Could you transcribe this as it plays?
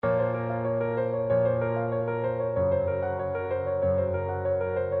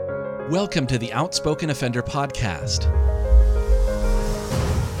Welcome to the Outspoken Offender Podcast.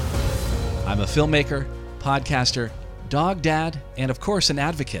 I'm a filmmaker, podcaster, dog dad, and of course an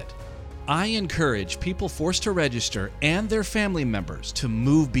advocate. I encourage people forced to register and their family members to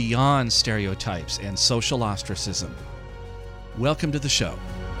move beyond stereotypes and social ostracism. Welcome to the show.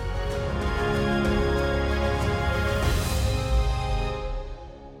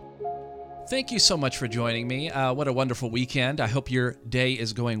 Thank you so much for joining me. What a wonderful weekend. I hope your day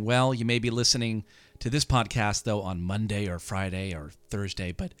is going well. You may be listening to this podcast, though, on Monday or Friday or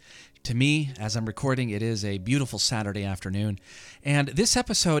Thursday. But to me, as I'm recording, it is a beautiful Saturday afternoon. And this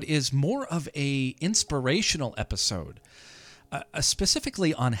episode is more of an inspirational episode,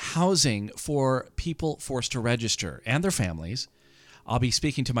 specifically on housing for people forced to register and their families. I'll be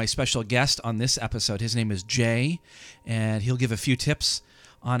speaking to my special guest on this episode. His name is Jay, and he'll give a few tips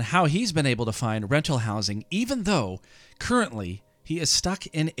on how he's been able to find rental housing, even though currently he is stuck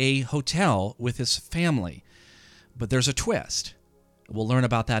in a hotel with his family. But there's a twist. We'll learn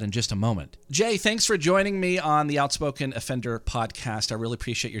about that in just a moment. Jay, thanks for joining me on the Outspoken Offender Podcast. I really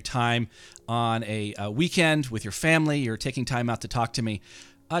appreciate your time on a weekend with your family. You're taking time out to talk to me.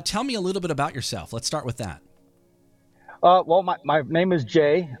 Tell me a little bit about yourself. Let's start with that. Well, my name is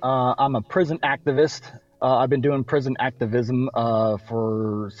Jay. I'm a prison activist. I've been doing prison activism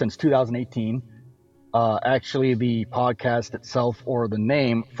since 2018. Actually, the podcast itself, or the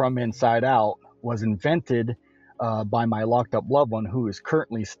name From Inside Out, was invented by my locked up loved one who is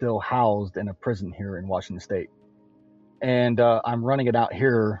currently still housed in a prison here in Washington State. And I'm running it out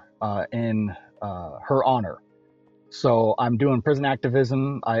here in her honor. So I'm doing prison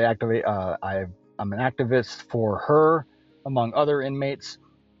activism. I'm an activist for her, among other inmates.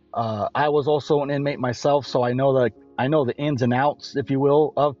 I was also an inmate myself, so I know the ins and outs, if you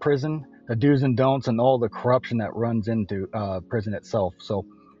will, of prison, the do's and don'ts, and all the corruption that runs into prison itself. So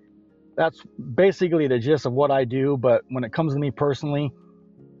that's basically the gist of what I do. But when it comes to me personally,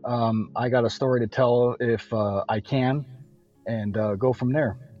 I got a story to tell if I can, and go from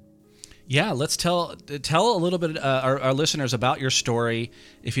there. Yeah, let's tell a little bit our listeners about your story,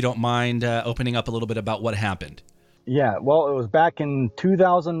 if you don't mind opening up a little bit about what happened. Yeah, well, it was back in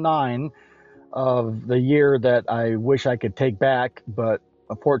 2009, of the year that I wish I could take back, but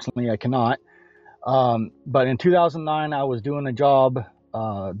unfortunately I cannot. But in 2009, I was doing a job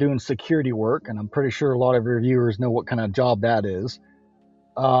doing security work, and I'm pretty sure a lot of your viewers know what kind of job that is.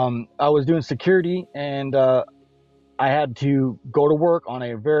 I was doing security, and I had to go to work on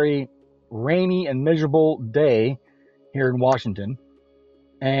a very rainy and miserable day here in Washington,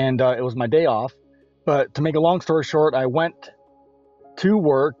 and it was my day off. But to make a long story short, I went to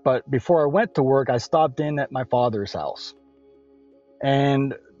work, but before I went to work, I stopped in at my father's house.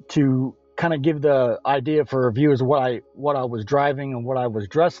 And to kind of give the idea for viewers what I was driving and what I was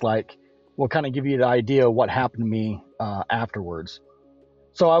dressed like, will kind of give you the idea of what happened to me afterwards.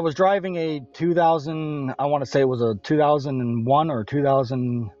 So I was driving a 2000, I want to say it was a 2001 or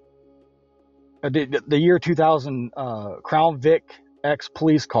 2000, the year 2000 Crown Vic X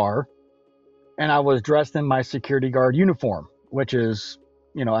police car. And I was dressed in my security guard uniform, which is,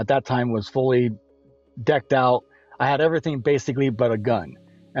 at that time was fully decked out. I had everything basically but a gun.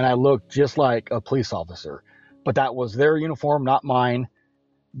 And I looked just like a police officer. But that was their uniform, not mine.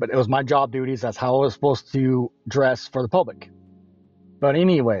 But it was my job duties. That's how I was supposed to dress for the public. But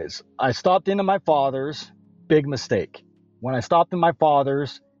anyways, I stopped into my father's. Big mistake. When I stopped in my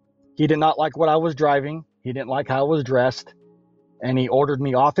father's, he did not like what I was driving. He didn't like how I was dressed. And he ordered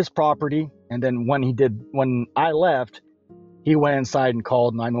me off his property. And then when I left, he went inside and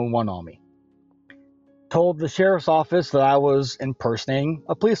called 911 on me. Told the sheriff's office that I was impersonating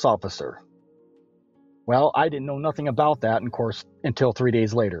a police officer. Well, I didn't know nothing about that, of course, until 3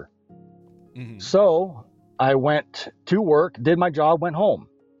 days later. Mm-hmm. So I went to work, did my job, went home.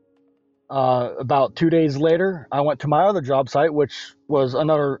 About 2 days later, I went to my other job site, which was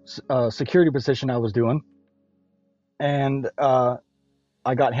another security position I was doing. And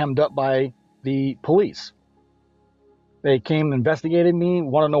I got hemmed up by the police. They came, investigated me,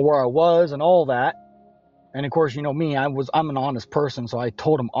 want to know where I was and all that. And of course, me, I'm an honest person, so I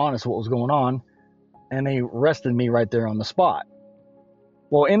told them honest what was going on, and they arrested me right there on the spot.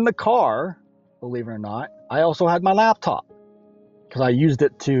 Well, in the car, believe it or not, I also had my laptop, because I used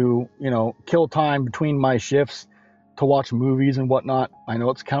it to, kill time between my shifts to watch movies and whatnot. I know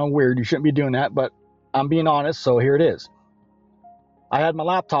it's kind of weird, you shouldn't be doing that, but I'm being honest, so here it is. I had my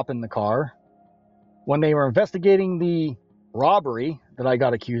laptop in the car. When they were investigating the robbery that I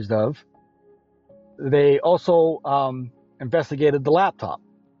got accused of, they also investigated the laptop.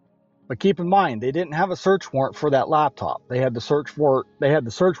 But keep in mind, they didn't have a search warrant for that laptop. They had the search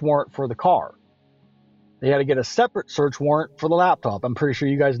warrant for the car. They had to get a separate search warrant for the laptop. I'm pretty sure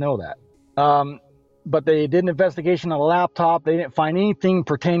you guys know that. But they did an investigation on the laptop. They didn't find anything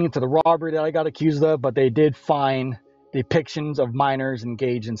pertaining to the robbery that I got accused of, but they did find depictions of minors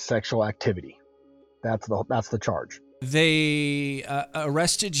engaged in sexual activity. That's the charge. They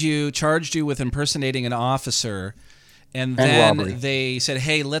arrested you, charged you with impersonating an officer, and then robbery. They said,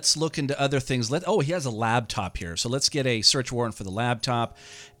 hey, let's look into other things. He has a laptop here, so let's get a search warrant for the laptop.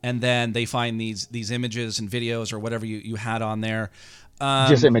 And then they find these images and videos or whatever you had on there.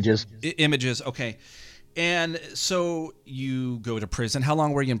 Just images. Images, okay. And so you go to prison. How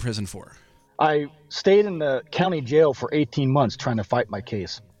long were you in prison for? I stayed in the county jail for 18 months trying to fight my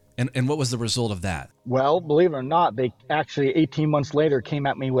case. And what was the result of that? Well, believe it or not, they actually 18 months later came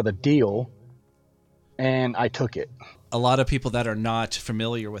at me with a deal, and I took it. A lot of people that are not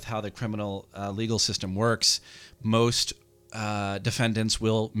familiar with how the criminal legal system works, most defendants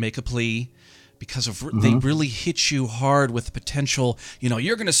will make a plea because they really hit you hard with the potential,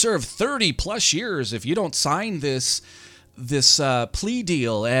 you're going to serve 30 plus years if you don't sign this plea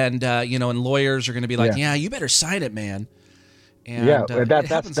deal. And, and lawyers are going to be like, yeah, you better sign it, man. And,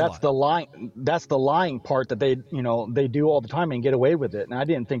 that's the lying part that they do all the time and get away with it. And I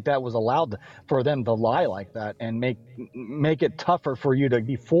didn't think that was allowed for them to lie like that and make it tougher for you to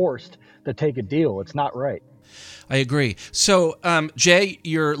be forced to take a deal. It's not right. I agree. So, Jay,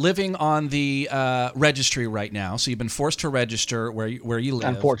 you're living on the registry right now. So you've been forced to register where you live.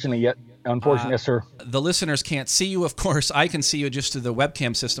 Unfortunately, yes, sir. The listeners can't see you, of course. I can see you just through the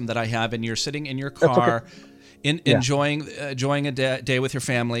webcam system that I have, and you're sitting in your car, enjoying a day with your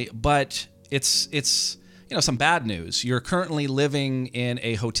family. But it's some bad news. You're currently living in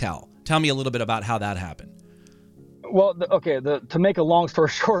a hotel. Tell me a little bit about how that happened. Well, to make a long story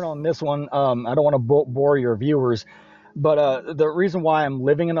short on this one, I don't want to bore your viewers, but the reason why I'm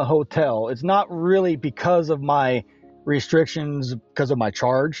living in a hotel, it's not really because of my restrictions, because of my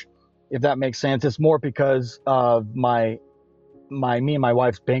charge, if that makes sense. It's more because of me and my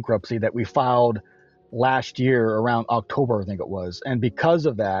wife's bankruptcy that we filed last year around October, I think it was. And because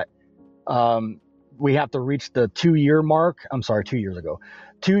of that, we have to reach the 2 year mark. I'm sorry, 2 years ago,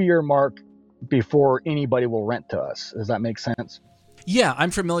 2 year mark before anybody will rent to us. Does that make sense? Yeah, I'm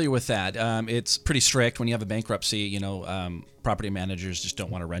familiar with that. It's pretty strict when you have a bankruptcy. Property managers just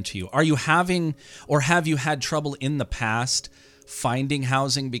don't want to rent to you. Are you having, or have you had trouble in the past finding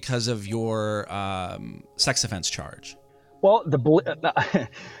housing because of your sex offense charge? Well,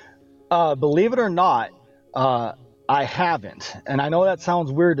 believe it or not, I haven't. And I know that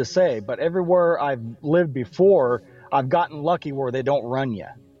sounds weird to say, but everywhere I've lived before, I've gotten lucky where they don't run you.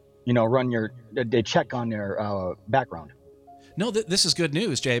 They check on their background. No, this is good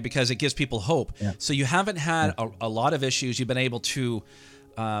news, Jay, because it gives people hope. Yeah. So you haven't had a lot of issues. You've been able to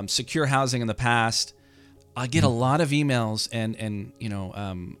secure housing in the past. I get a lot of emails and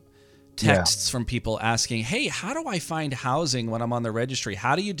texts from people asking, hey, how do I find housing when I'm on the registry?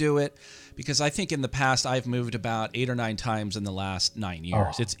 How do you do it? Because I think in the past I've moved about 8 or 9 times in the last 9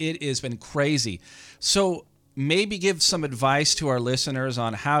 years. Oh. It has been crazy. So maybe give some advice to our listeners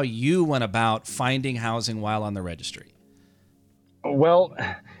on how you went about finding housing while on the registry. Well,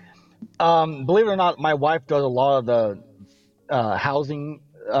 believe it or not, my wife does a lot of the housing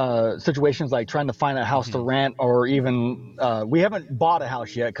situations, like trying to find a house to rent, or even we haven't bought a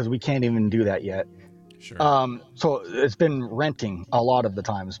house yet because we can't even do that yet. Sure. So it's been renting a lot of the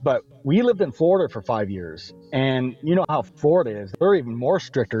times. But we lived in Florida for 5 years, and you know how Florida is. They're even more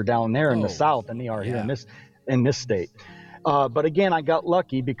stricter down there in the South than they are here in this state. But again, I got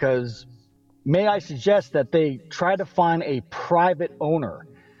lucky because may I suggest that they try to find a private owner.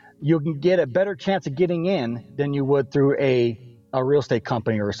 You can get a better chance of getting in than you would through a real estate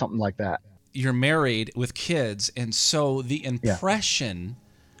company or something like that. You're married with kids, and so the impression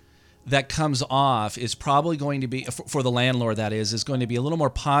that comes off is probably going to be, for the landlord that is going to be a little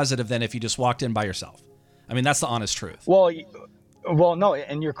more positive than if you just walked in by yourself. I mean, that's the honest truth. Well, no,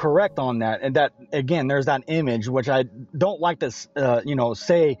 and you're correct on that. And that, again, there's that image, which I don't like to,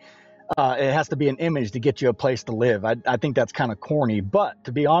 say it has to be an image to get you a place to live. I think that's kind of corny. But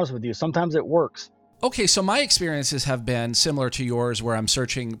to be honest with you, sometimes it works. Okay, so my experiences have been similar to yours, where I'm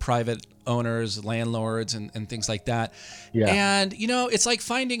searching private owners, landlords, and things like that. Yeah. And, it's like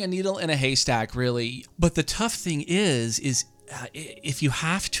finding a needle in a haystack, really. But the tough thing is if you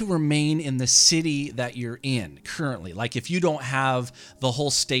have to remain in the city that you're in currently, like if you don't have the whole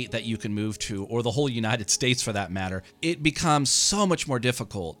state that you can move to, or the whole United States for that matter, it becomes so much more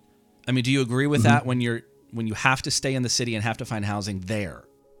difficult. I mean, do you agree with that when you have to stay in the city and have to find housing there?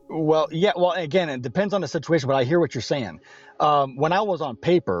 Well, yeah. Well, again, it depends on the situation, but I hear what you're saying. When I was on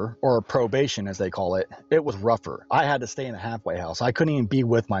paper or probation, as they call it, it was rougher. I had to stay in a halfway house. I couldn't even be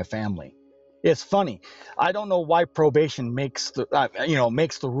with my family. It's funny. I don't know why probation makes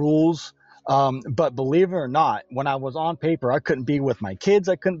makes the rules. But believe it or not, when I was on paper, I couldn't be with my kids.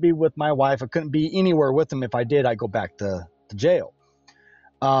 I couldn't be with my wife. I couldn't be anywhere with them. If I did, I'd go back to jail.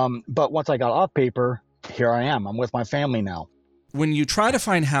 But once I got off paper, here I am. I'm with my family now. When you try to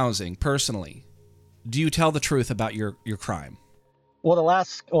find housing personally, do you tell the truth about your crime?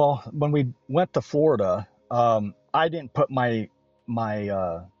 Well, when we went to Florida, I didn't put my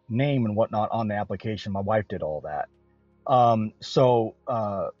name and whatnot on the application. My wife did all that. So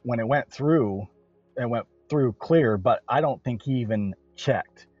when it went through clear, but I don't think he even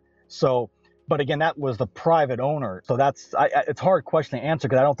checked. So, but again, that was the private owner. So it's a hard question to answer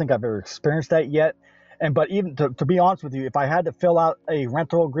because I don't think I've ever experienced that yet. But even to be honest with you, if I had to fill out a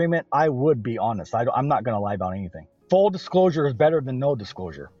rental agreement, I would be honest. I'm not going to lie about anything. Full disclosure is better than no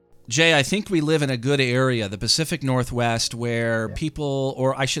disclosure. Jay, I think we live in a good area, the Pacific Northwest, where people,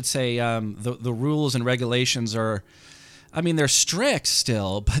 or I should say, the rules and regulations are, I mean, they're strict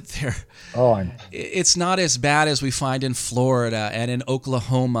still, but it's not as bad as we find in Florida and in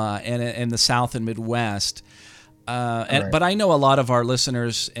Oklahoma and in the South and Midwest. Right. But I know a lot of our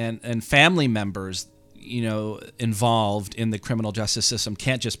listeners and family members, involved in the criminal justice system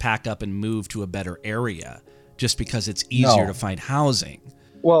can't just pack up and move to a better area just because it's easier to find housing.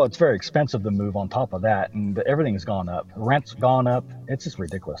 Well, it's very expensive to move on top of that, and everything's gone up. Rent's gone up. It's just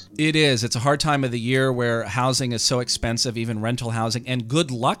ridiculous. It is. It's a hard time of the year where housing is so expensive, even rental housing, and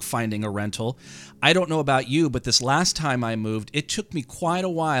good luck finding a rental. I don't know about you, but this last time I moved, it took me quite a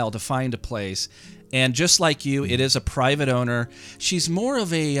while to find a place. And just like you, it is a private owner. She's more of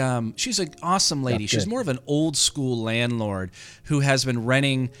she's an awesome lady. She's more of an old school landlord who has been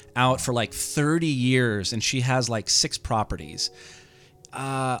renting out for like 30 years, and she has like 6 properties.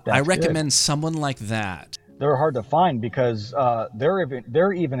 I recommend someone like that. They're hard to find because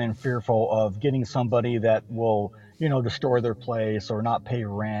they're even fearful of getting somebody that will, destroy their place or not pay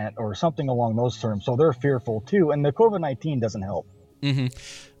rent or something along those terms. So they're fearful too. And the COVID-19 doesn't help.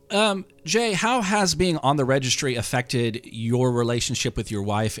 Mm-hmm. Jay, how has being on the registry affected your relationship with your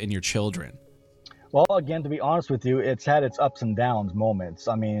wife and your children? Well, again, to be honest with you, it's had its ups and downs moments.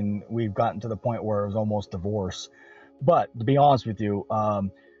 I mean, we've gotten to the point where it was almost divorce. But to be honest with you,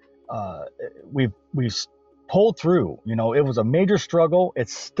 we've pulled through. It was a major struggle.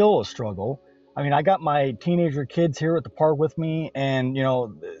 It's still a struggle. I mean, I got my teenager kids here at the park with me, and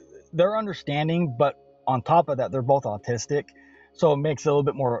they're understanding. But on top of that, they're both autistic, so it makes it a little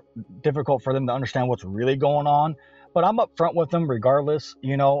bit more difficult for them to understand what's really going on. But I'm upfront with them regardless,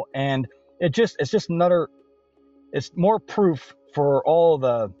 and it's more proof for all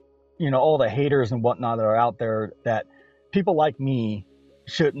the haters and whatnot that are out there that people like me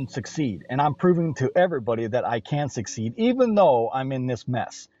shouldn't succeed. And I'm proving to everybody that I can succeed, even though I'm in this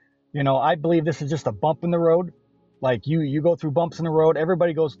mess. I believe this is just a bump in the road. Like you go through bumps in the road.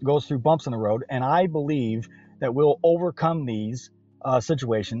 Everybody goes through bumps in the road. And I believe that we'll overcome these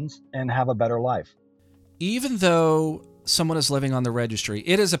situations and have a better life. Even though someone is living on the registry,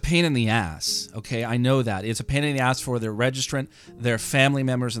 it is a pain in the ass. Okay, I know that. It's a pain in the ass for their registrant, their family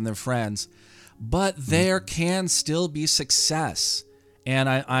members, and their friends. But there can still be success. And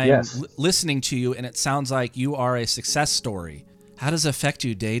I'm listening to you, and it sounds like you are a success story. How does it affect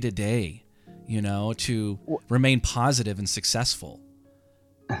you day to day, to remain positive and successful?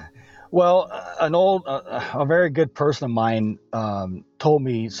 Well, a very good person of mine told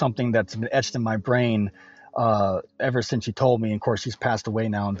me something that's been etched in my brain ever since she told me. Of course, she's passed away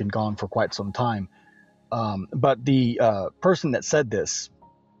now and been gone for quite some time. But the person that said this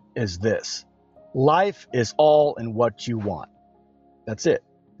is this: life is all in what you want. That's it.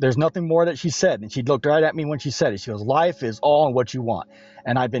 There's nothing more that she said. And she looked right at me when she said it. She goes, life is all in what you want.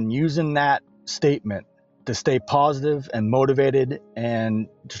 And I've been using that statement to stay positive and motivated and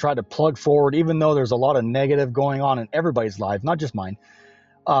to try to plug forward, even though there's a lot of negative going on in everybody's life, not just mine.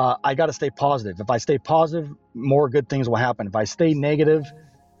 I got to stay positive. If I stay positive, more good things will happen. If I stay negative,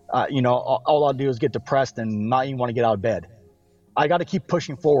 all I'll do is get depressed and not even want to get out of bed. I got to keep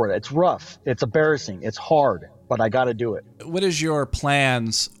pushing forward. It's rough. It's embarrassing. It's hard, but I got to do it. What is your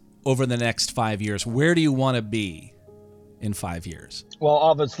plans over the next 5 years? Where do you want to be in 5 years? Well,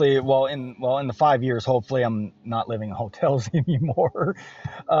 obviously, in the 5 years, hopefully I'm not living in hotels anymore.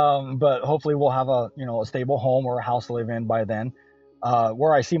 But hopefully we'll have a stable home or a house to live in by then.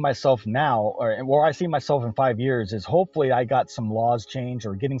 Where I see myself now, or where I see myself in 5 years, is hopefully I got some laws changed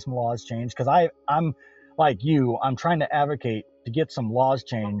or getting some laws changed, because I'm like you, I'm trying to advocate to get some laws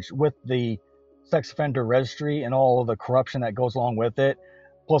changed with the sex offender registry and all of the corruption that goes along with it,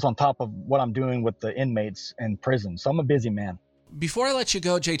 plus on top of what I'm doing with the inmates in prison. So I'm a busy man. Before I let you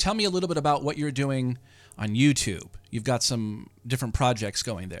go, Jay, tell me a little bit about what you're doing on YouTube. You've got some different projects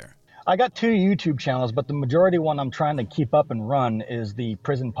going there. I got 2 YouTube channels, but the majority one I'm trying to keep up and run is the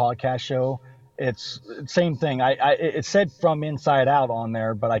prison podcast show. It's same thing. It said From Inside Out on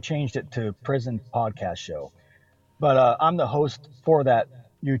there, but I changed it to Prison Podcast Show. But I'm the host for that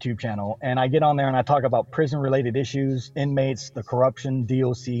YouTube channel, and I get on there and I talk about prison-related issues, inmates, the corruption,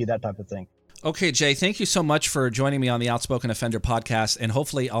 DOC, that type of thing. Okay, Jay, thank you so much for joining me on the Outspoken Offender podcast, and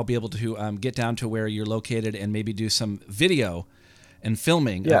hopefully I'll be able to get down to where you're located and maybe do some video and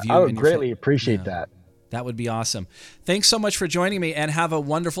filming of you. I would greatly appreciate that. That would be awesome. Thanks so much for joining me, and have a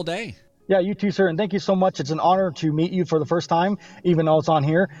wonderful day. Yeah, you too, sir, and thank you so much. It's an honor to meet you for the first time, even though it's on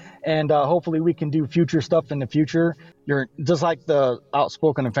here, and hopefully we can do future stuff in the future. You're just like the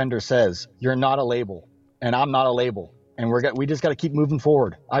Outspoken Offender says, you're not a label, and I'm not a label, and we just got to keep moving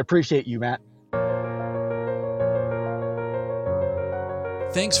forward. I appreciate you, Matt.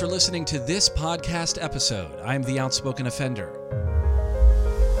 Thanks for listening to this podcast episode. I'm the Outspoken Offender,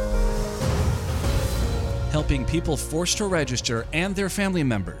 helping people forced to register and their family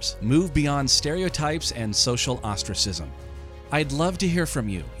members move beyond stereotypes and social ostracism. I'd love to hear from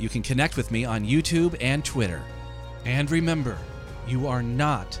you. You can connect with me on YouTube and Twitter. And remember, you are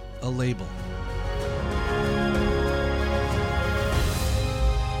not a label.